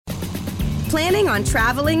Planning on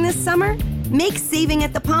traveling this summer? Make saving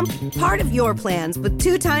at the pump part of your plans with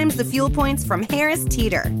 2 times the fuel points from Harris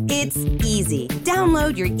Teeter. It's easy.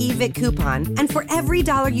 Download your eVic coupon, and for every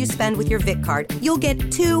 $1 you spend with your Vic card, you'll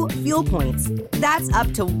get 2 fuel points. That's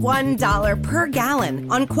up to $1 per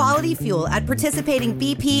gallon on quality fuel at participating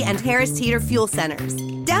BP and Harris Teeter fuel centers.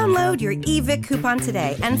 Download your eVic coupon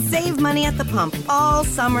today and save money at the pump all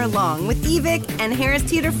summer long with eVic and Harris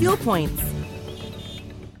Teeter fuel points.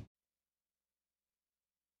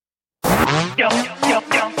 Don't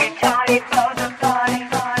be tardy for the party.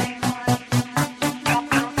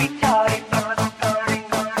 Don't be tardy for the party.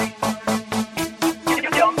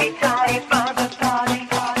 Don't be tardy for the party.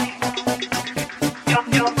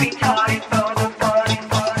 Don't be tardy for the party.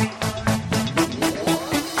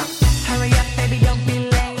 Hurry up, baby, don't be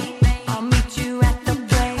late. I'll meet you at the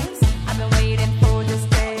place. I've been waiting for this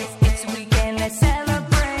day. It's weekend, let's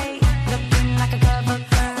celebrate. Looking like a cover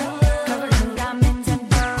girl, covered in diamonds and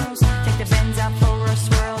pearls. Take the Benz out for a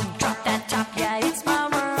swirl. Drop that top, yeah, it's my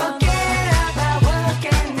world. Forget about work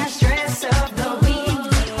and the stress of the week.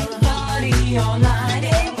 Party all night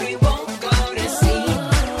and we won't go to sleep.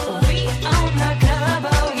 We own the club,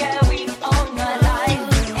 oh yeah, we own the life.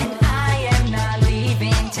 And I am not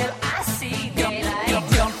leaving till I see daylight.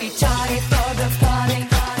 Don't be tardy for the party.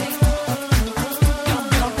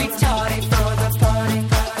 Don't be tardy for the party.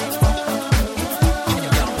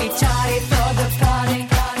 Don't be tardy for the party.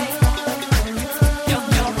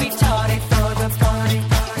 Don't be tardy for the party.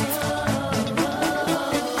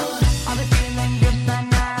 I'll be feeling good by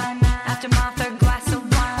 9 after my third glass of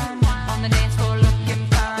wine. On the dance floor looking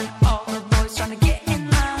fine. All the boys trying to get in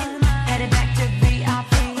line. Headed back to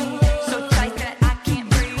VIP. So tight that I can't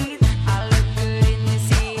breathe. I look good in this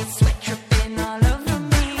heat. Sweat dripping all over me.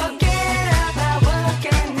 Forget about work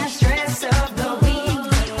and the stress of the week.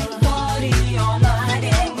 Party all night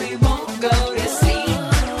and we won't go to sleep.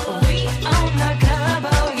 We own the club,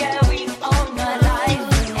 oh yeah, we own the life.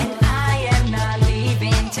 And I am not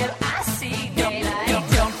leaving till I see daylight.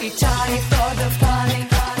 Don't be tardy for the party.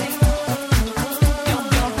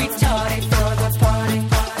 Don't be tardy for the party.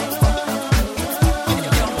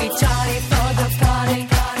 Don't be tardy for the party.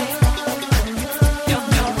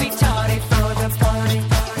 Don't be tardy for the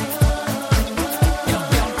party.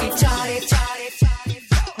 Don't be tardy.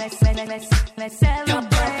 Let's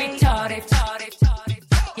celebrate. Don't be tardy.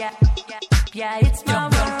 Yeah, it's my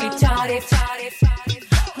world. Don't be tardy. Don't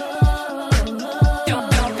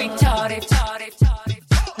be tardy.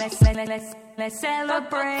 Let's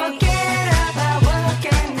celebrate. Forget about work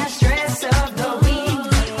and the stress of the week.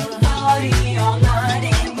 Party all night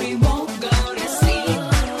and we won't go to sleep.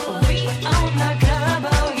 We own the club,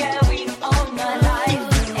 oh yeah, we own the life.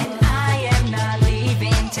 And I am not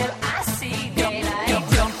leaving till I see daylight.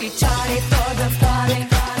 Don't be tardy for the party.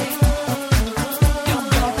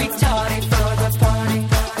 Don't be tardy for the party.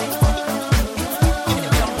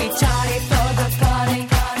 Don't be tardy for the party.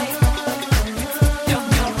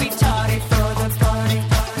 Don't be tardy for the party.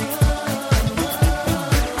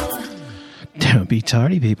 Don't be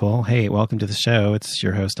tardy, people. Hey, welcome to the show. It's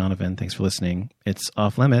your host, Donovan. Thanks for listening. It's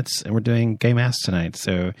Off Limits, and we're doing Gay Mass tonight.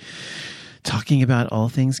 So, talking about all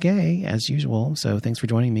things gay, as usual. So, thanks for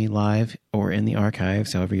joining me live or in the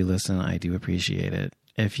archives. However you listen, I do appreciate it.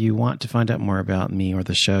 If you want to find out more about me or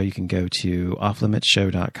the show, you can go to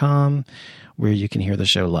offlimitshow.com, where you can hear the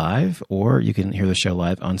show live, or you can hear the show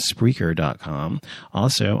live on Spreaker.com,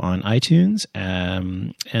 also on iTunes,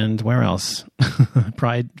 and where else?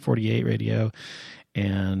 Pride 48 Radio,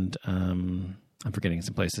 and I'm forgetting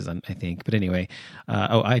some places, I think. But anyway,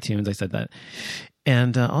 iTunes, I said that.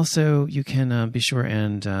 And also, you can be sure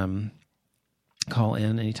and call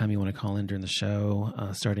in anytime you want to call in during the show.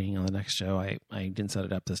 Starting on the next show, I didn't set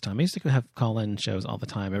it up this time. I used to have call-in shows all the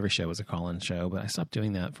time. Every show was a call-in show, but I stopped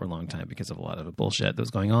doing that for a long time because of a lot of the bullshit that was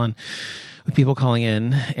going on with people calling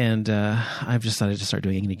in, and I've decided to start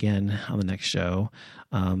doing it again on the next show.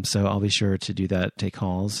 So I'll be sure to do that, take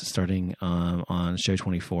calls starting on show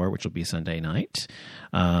 24, which will be Sunday night,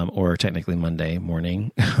 or technically Monday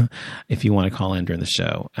morning, if you want to call in during the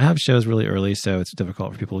show. I have shows really early, so it's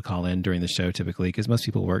difficult for people to call in during the show typically, because most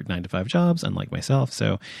people work 9-to-5 jobs, unlike myself,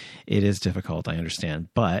 so it is difficult, I understand.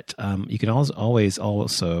 But you can always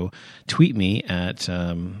also tweet me at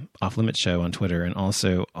Off Limits Show on Twitter, and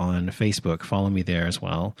also on Facebook. Follow me there as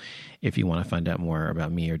well if you want to find out more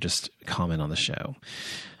about me or just comment on the show.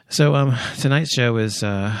 So tonight's show is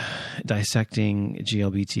dissecting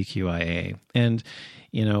GLBTQIA. And,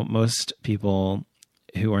 you know, most people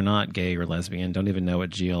who are not gay or lesbian don't even know what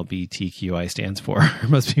GLBTQI stands for.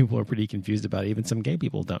 Most people are pretty confused about it. Even some gay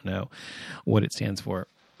people don't know what it stands for.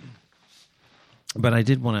 But I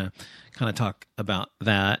did want to kind of talk about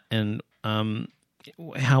that and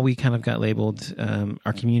how we kind of got labeled.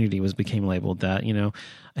 Our community became labeled that.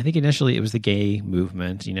 I think initially it was the gay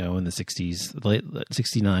movement. In the 60s, late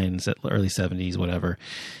 69s, early 70s, whatever.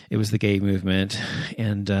 It was the gay movement,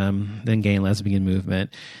 and then gay and lesbian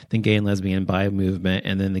movement, then gay and lesbian bi movement,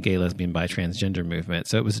 and then the gay, lesbian, bi, transgender movement.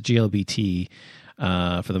 So it was GLBT.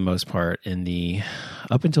 For the most part,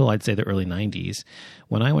 up until I'd say the early 90s.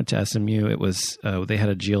 When I went to SMU, it was they had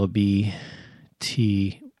a GLBT.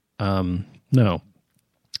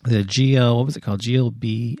 The GL. What was it called?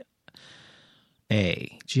 GLBA,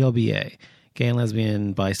 Gay and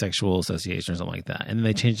Lesbian Bisexual Association, or something like that. And then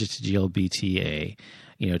they changed it to GLBTA,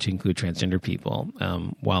 to include transgender people.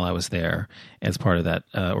 While I was there as part of that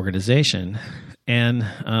organization, and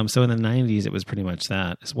so in the 90s, it was pretty much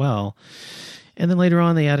that as well. And then later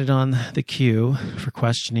on, they added on the Q for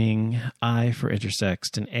questioning, I for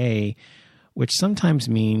intersexed, and A, which sometimes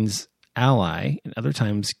means ally, and other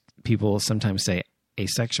times people sometimes say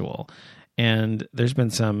asexual. And there's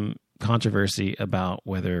been some controversy about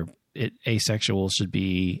whether asexual should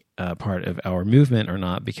be part of our movement or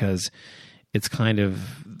not, because it's kind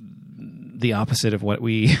of the opposite of what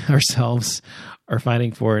we ourselves are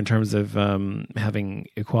fighting for in terms of having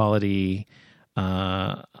equality,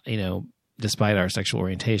 despite our sexual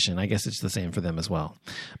orientation. I guess it's the same for them as well.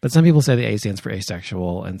 But some people say the A stands for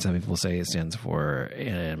asexual, and some people say it stands for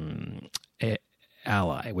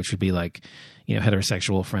ally, which would be like,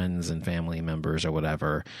 heterosexual friends and family members or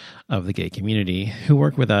whatever of the gay community who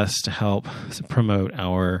work with us to help promote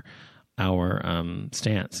our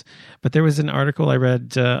stance. But there was an article I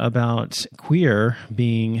read about queer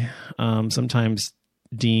being sometimes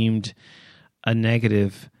deemed a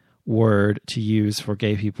negative word to use for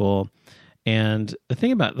gay people. And the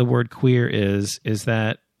thing about the word queer is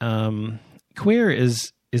that queer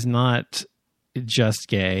is not just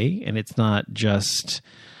gay, and it's not just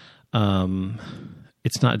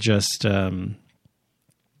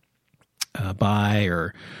bi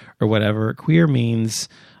or whatever. Queer means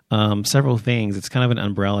several things. It's kind of an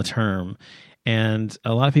umbrella term, and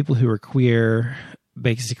a lot of people who are queer,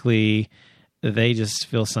 basically, they just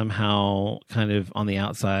feel somehow kind of on the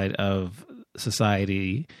outside of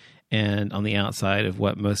society and on the outside of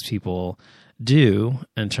what most people do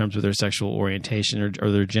in terms of their sexual orientation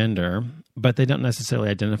or their gender, but they don't necessarily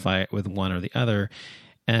identify with one or the other,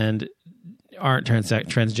 and aren't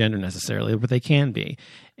transgender necessarily, but they can be.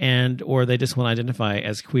 Or they just want to identify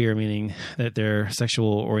as queer, meaning that their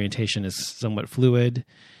sexual orientation is somewhat fluid,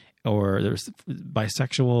 or there's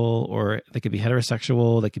bisexual, or they could be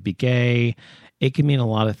heterosexual, they could be gay. It can mean a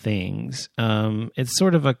lot of things. It's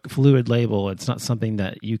sort of a fluid label. It's not something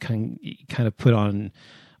that you can kind of put on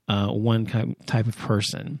one type of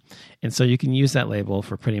person. And so you can use that label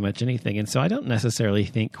for pretty much anything. And so I don't necessarily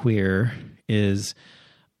think queer is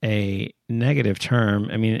a negative term.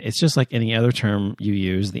 I mean, it's just like any other term you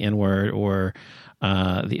use, the N-word or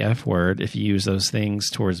the F-word. If you use those things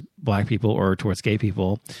towards black people or towards gay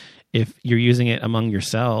people, if you're using it among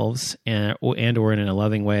yourselves and or in a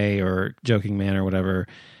loving way or joking manner or whatever,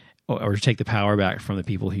 or take the power back from the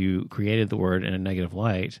people who created the word in a negative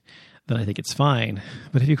light, then I think it's fine.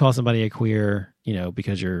 But if you call somebody a queer,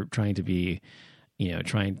 because you're trying to be,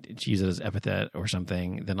 trying to use it as epithet or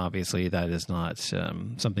something, then obviously that is not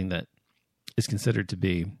something that is considered to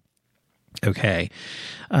be okay.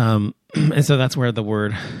 And so that's where the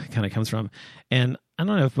word kind of comes from. And I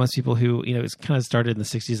don't know if most people who, it's kind of started in the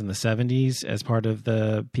 60s and the 70s as part of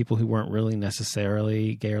the people who weren't really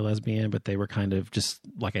necessarily gay or lesbian, but they were kind of just,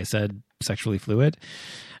 like I said, sexually fluid.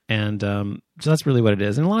 And so that's really what it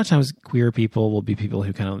is. And a lot of times queer people will be people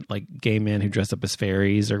who kind of like gay men who dress up as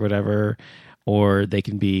fairies or whatever, or they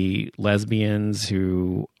can be lesbians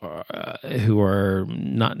who are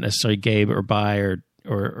not necessarily gay or bi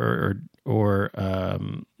or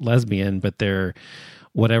lesbian, but they're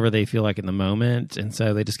whatever they feel like in the moment, and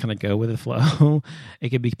so they just kind of go with the flow. It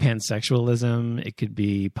could be pansexualism, it could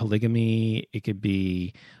be polygamy, it could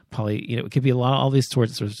be it could be all these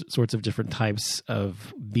sorts of different types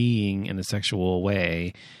of being in a sexual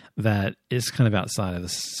way that is kind of outside of the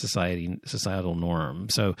societal norm.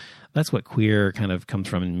 So that's what queer kind of comes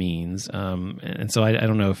from and means. And so I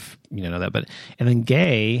don't know if you know that, and then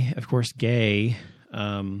gay, of course, gay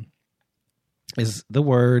is the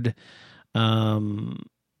word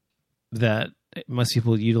that most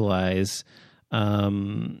people utilize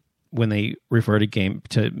when they refer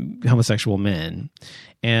to homosexual men.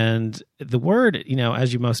 And the word,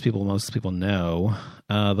 as most people know,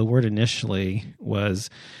 the word initially was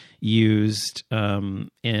used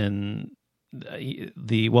in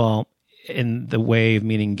in the way of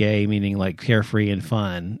meaning gay, meaning like carefree and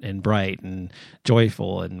fun and bright and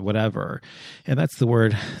joyful and whatever. And that's the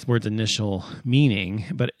word's initial meaning.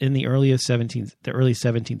 But in the early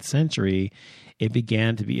 17th century, it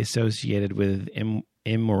began to be associated with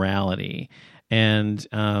immorality. And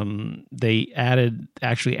they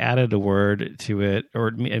actually added a word to it, or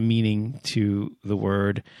a meaning to the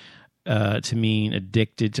word, to mean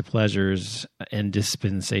addicted to pleasures and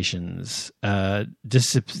dissipations.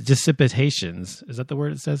 Dissipations, is that the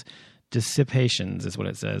word it says? Dissipations is what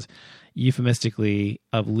it says. Euphemistically,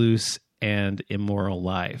 of loose and immoral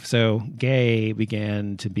life. So gay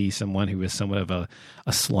began to be someone who was somewhat of a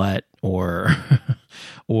slut or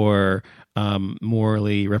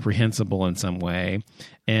morally reprehensible in some way.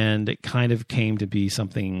 And it kind of came to be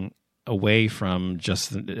something away from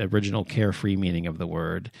just the original carefree meaning of the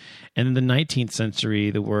word. And in the 19th century,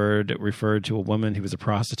 the word referred to a woman who was a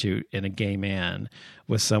prostitute, and a gay man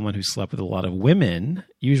was someone who slept with a lot of women,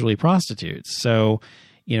 usually prostitutes. So,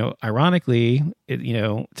 ironically,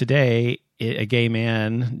 today, a gay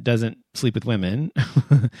man doesn't sleep with women.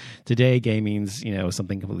 Today, gay means,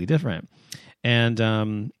 something completely different. And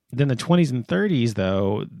then the 20s and 30s,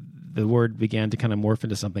 though, the word began to kind of morph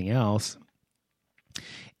into something else.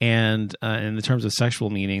 And in the terms of sexual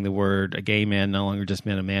meaning, the word a gay man no longer just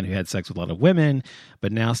meant a man who had sex with a lot of women,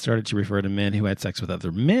 but now started to refer to men who had sex with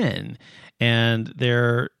other men. And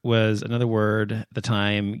there was another word at the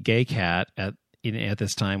time, gay cat, at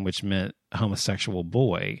this time, which meant homosexual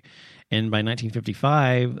boy. And by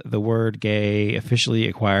 1955, the word gay officially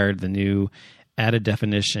acquired the new added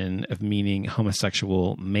definition of meaning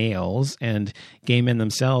homosexual males, and gay men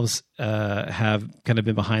themselves have kind of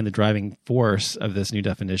been behind the driving force of this new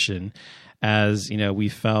definition, as we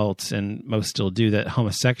felt, and most still do, that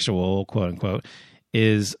homosexual, quote unquote,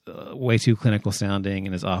 is way too clinical sounding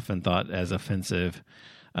and is often thought as offensive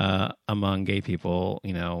among gay people.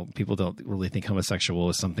 People don't really think homosexual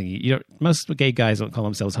is something, most gay guys don't call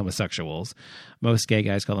themselves homosexuals. Most gay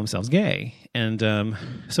guys call themselves gay. And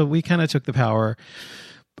so we kind of took the power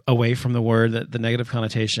away from the word, the negative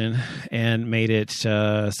connotation, and made it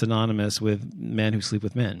synonymous with men who sleep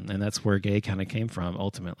with men. And that's where gay kind of came from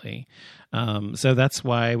ultimately. So that's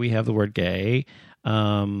why we have the word gay.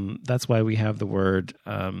 That's why we have the word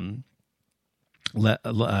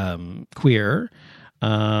queer.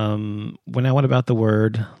 What about the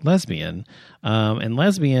word lesbian? And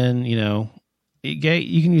lesbian, gay,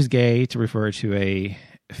 you can use gay to refer to a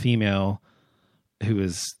female who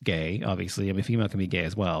is gay, obviously. I mean, female can be gay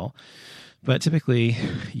as well. But typically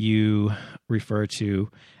you refer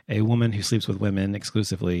to a woman who sleeps with women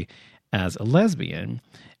exclusively as a lesbian.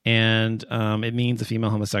 And it means a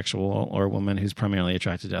female homosexual or a woman who's primarily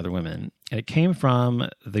attracted to other women. And it came from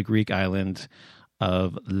the Greek island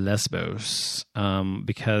of Lesbos,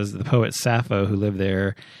 because the poet Sappho, who lived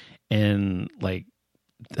there in like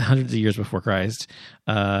hundreds of years before Christ,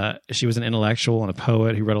 she was an intellectual and a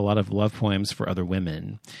poet who wrote a lot of love poems for other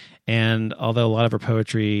women. And although a lot of her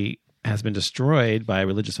poetry has been destroyed by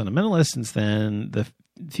religious fundamentalists since then, the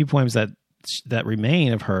few poems that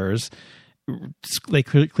remain of hers, they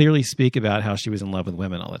clearly speak about how she was in love with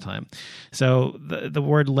women all the time. So the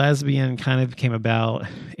word lesbian kind of came about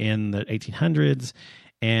in the 1800s,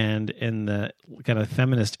 and in the kind of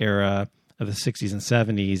feminist era of the 60s and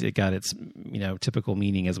 70s, it got its typical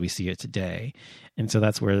meaning as we see it today. And so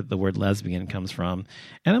that's where the word lesbian comes from.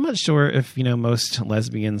 And I'm not sure if most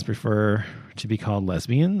lesbians prefer to be called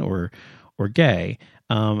lesbian or gay.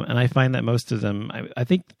 And I find that most of them, I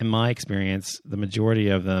think in my experience, the majority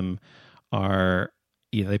of them are,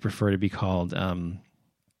 they prefer to be called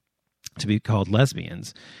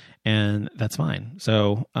lesbians, and that's fine.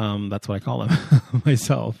 So that's what I call them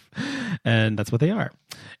myself, and that's what they are.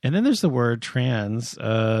 And then there's the word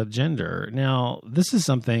transgender. Now, this is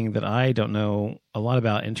something that I don't know a lot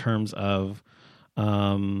about in terms of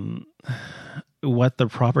what the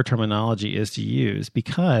proper terminology is to use,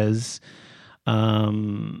 because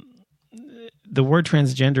the word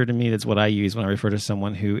transgender, to me, that's what I use when I refer to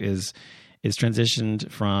someone who is transitioned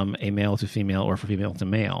from a male to female or from female to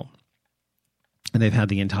male. And they've had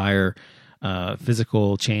the entire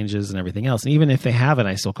physical changes and everything else. And even if they haven't,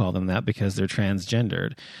 I still call them that because they're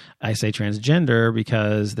transgendered. I say transgender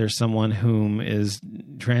because there's someone whom is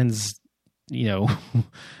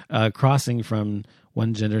crossing from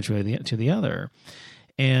one gender to the other.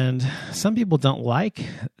 And some people don't like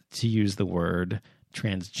to use the word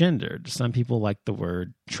transgendered. Some people like the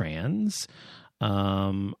word trans,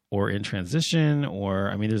 or in transition,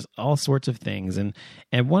 or, there's all sorts of things. And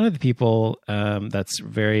one of the people that's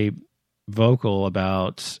very vocal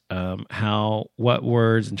about what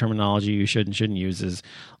words and terminology you should and shouldn't use is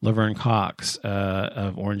Laverne Cox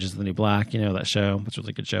of Orange is the New Black. You know that show? It's a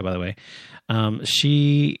really good show, by the way.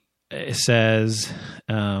 She says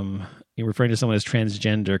referring to someone as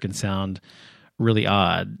transgender can sound really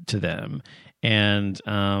odd to them, and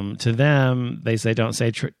to them they don't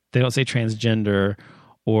say transgender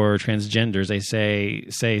or transgenders. They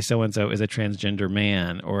say so and so is a transgender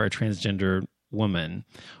man or a transgender woman,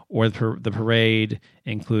 or the parade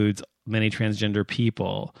includes many transgender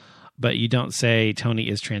people, but you don't say Tony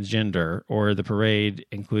is transgender or the parade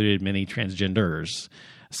included many transgenders.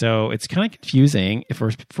 So it's kind of confusing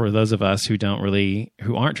for those of us who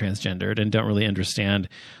aren't transgendered and don't really understand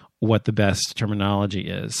what the best terminology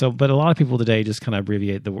is. So, but a lot of people today just kind of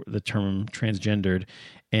abbreviate the term transgendered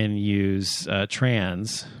and use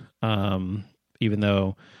trans, even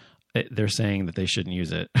though they're saying that they shouldn't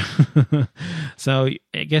use it. So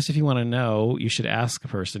I guess if you want to know, you should ask a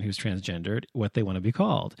person who's transgendered what they want to be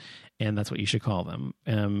called. And that's what you should call them.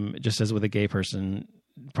 Just as with a gay person,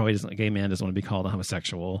 a gay man doesn't want to be called a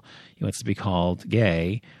homosexual. He wants to be called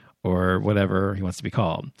gay or whatever he wants to be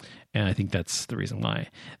called. And I think that's the reason why.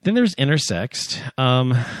 Then there's intersexed.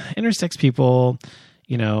 Intersex people,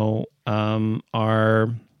 are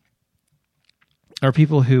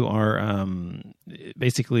people who are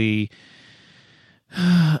basically,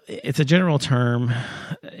 it's a general term,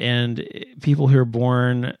 and people who are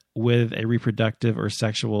born with a reproductive or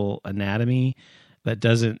sexual anatomy that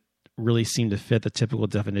doesn't really seem to fit the typical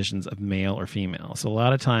definitions of male or female. So a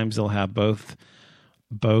lot of times they'll have both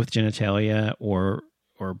genitalia or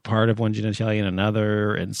part of one genitalia and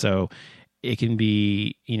another, and so it can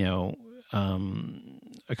be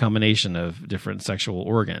a combination of different sexual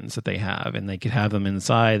organs that they have, and they could have them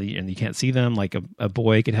inside and you can't see them. Like a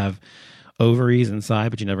boy could have ovaries inside,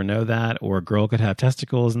 but you never know that, or a girl could have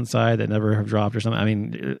testicles inside that never have dropped or something. I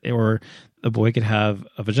mean, or a boy could have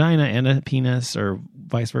a vagina and a penis, or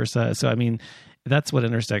vice versa. So, I mean, that's what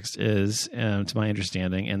intersex is, to my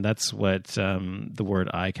understanding, and that's what the word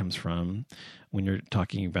I comes from when you're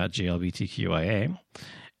talking about GLBTQIA.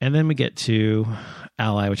 And then we get to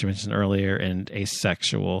ally, which I mentioned earlier, and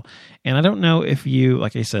asexual. And I don't know if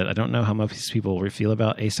like I said, I don't know how most people feel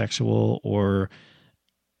about asexual or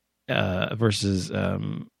versus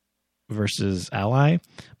ally.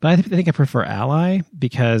 But I think I prefer ally,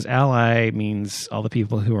 because ally means all the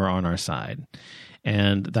people who are on our side.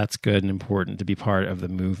 And that's good and important to be part of the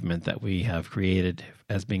movement that we have created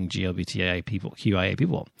as being GLBTI people, QIA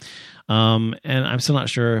people. And I'm still not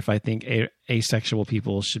sure if I think asexual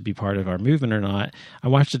people should be part of our movement or not. I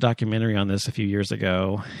watched a documentary on this a few years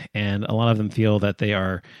ago, and a lot of them feel that they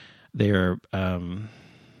are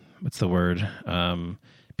what's the word?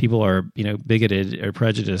 People are, bigoted or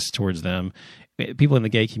prejudiced towards them. People in the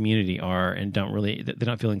gay community are, and they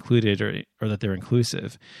don't feel included or that they're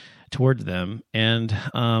inclusive towards them. And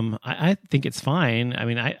I think it's fine. I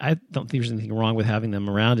mean, I don't think there's anything wrong with having them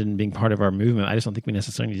around and being part of our movement. I just don't think we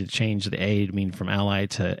necessarily need to change the A to mean from ally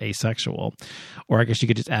to asexual. Or I guess you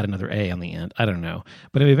could just add another A on the end. I don't know.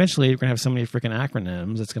 But eventually you're going to have so many freaking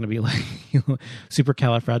acronyms, it's going to be like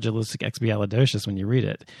supercalifragilisticexpialidocious when you read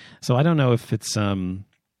it. So I don't know if it's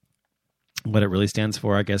what it really stands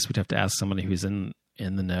for. I guess we'd have to ask somebody who's in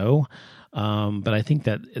the know. But I think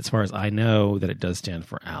that as far as I know, that it does stand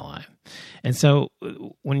for ally. And so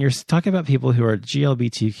when you're talking about people who are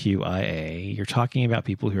GLBTQIA, you're talking about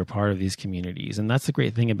people who are part of these communities. And that's the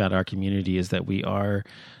great thing about our community, is that we are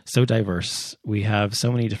so diverse. We have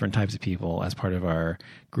so many different types of people as part of our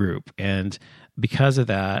group. And because of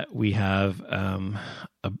that, we have a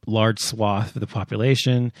large swath of the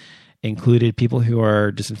population, included people who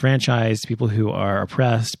are disenfranchised, people who are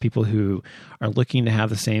oppressed, people who are looking to have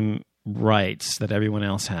the same rights that everyone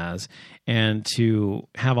else has. And to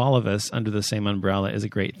have all of us under the same umbrella is a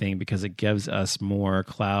great thing, because it gives us more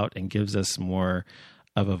clout and gives us more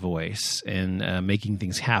of a voice in making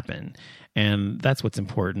things happen. And that's what's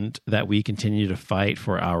important, that we continue to fight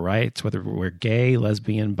for our rights, whether we're gay,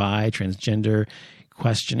 lesbian, bi, transgender,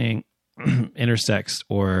 questioning, intersex,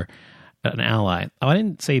 or an ally. Oh, I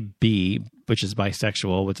didn't say B, which is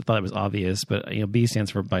bisexual, which I thought it was obvious, but B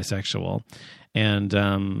stands for bisexual.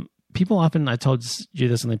 And people often, I told you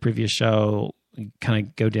this in the previous show,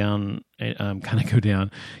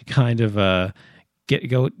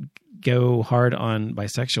 go hard on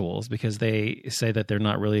bisexuals, because they say that they're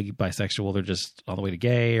not really bisexual, they're just all the way to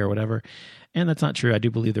gay or whatever. And that's not true. I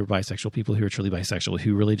do believe there are bisexual people who are truly bisexual,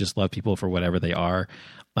 who really just love people for whatever they are,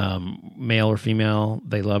 male or female.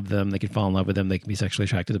 They love them. They can fall in love with them. They can be sexually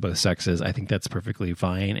attracted to both sexes. I think that's perfectly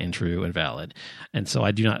fine and true and valid. And so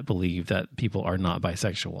I do not believe that people are not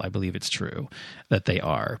bisexual. I believe it's true that they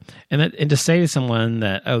are. And to say to someone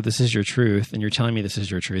that, oh, this is your truth, and you're telling me this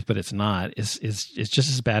is your truth, but it's not, is just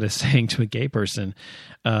as bad as saying to a gay person,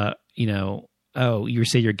 oh, you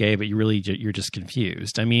say you're gay, but you're just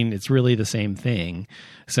confused. I mean, it's really the same thing.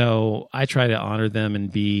 So I try to honor them and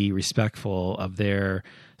be respectful of their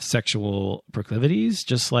sexual proclivities,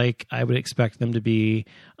 just like I would expect them to be,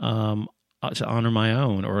 to honor my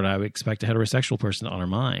own, or I would expect a heterosexual person to honor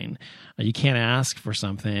mine. You can't ask for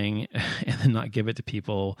something and then not give it to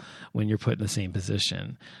people when you're put in the same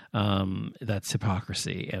position. That's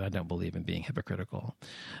hypocrisy, and I don't believe in being hypocritical.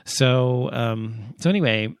 So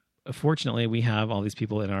anyway, fortunately, we have all these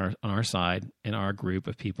people on our side, in our group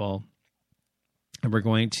of people, and we're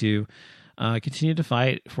going to continue to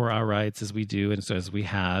fight for our rights as we do, and so as we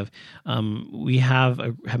have. We have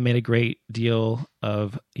made a great deal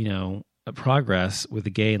of progress with the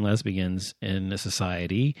gay and lesbians in the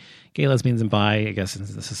society, gay, lesbians, and bi, I guess, in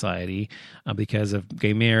the society, because of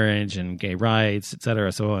gay marriage and gay rights, et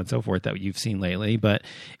cetera, so on and so forth, that you've seen lately. But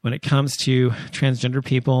when it comes to transgender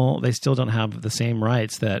people, they still don't have the same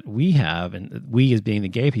rights that we have, and we as being the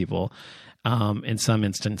gay people, in some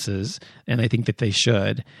instances, and I think that they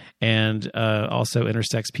should. And also,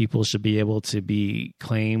 intersex people should be able to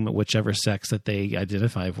claim whichever sex that they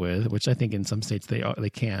identify with, which I think in some states they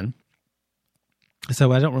can.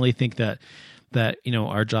 So I don't really think that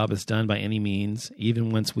our job is done by any means.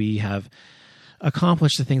 Even once we have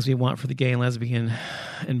accomplished the things we want for the gay and lesbian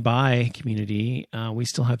and bi community, we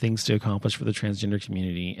still have things to accomplish for the transgender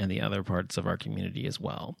community and the other parts of our community as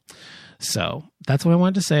well. So that's what I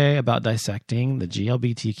wanted to say about dissecting the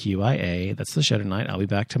GLBTQIA. That's the show tonight. I'll be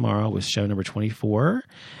back tomorrow with show number 24.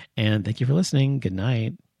 And thank you for listening. Good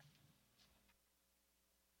night.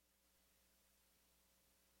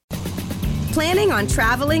 Planning on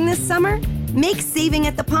traveling this summer? Make saving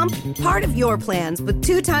at the pump part of your plans with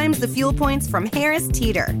 2 times the fuel points from Harris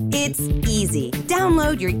Teeter. It's easy.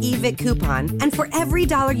 Download your eVic coupon, and for every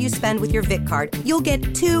 $1 you spend with your Vic card, you'll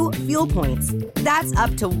get 2 fuel points. That's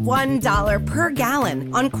up to $1 per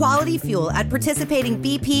gallon on quality fuel at participating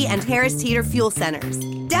BP and Harris Teeter fuel centers.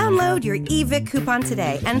 Download your eVic coupon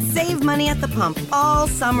today and save money at the pump all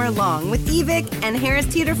summer long with eVic and Harris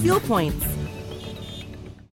Teeter fuel points.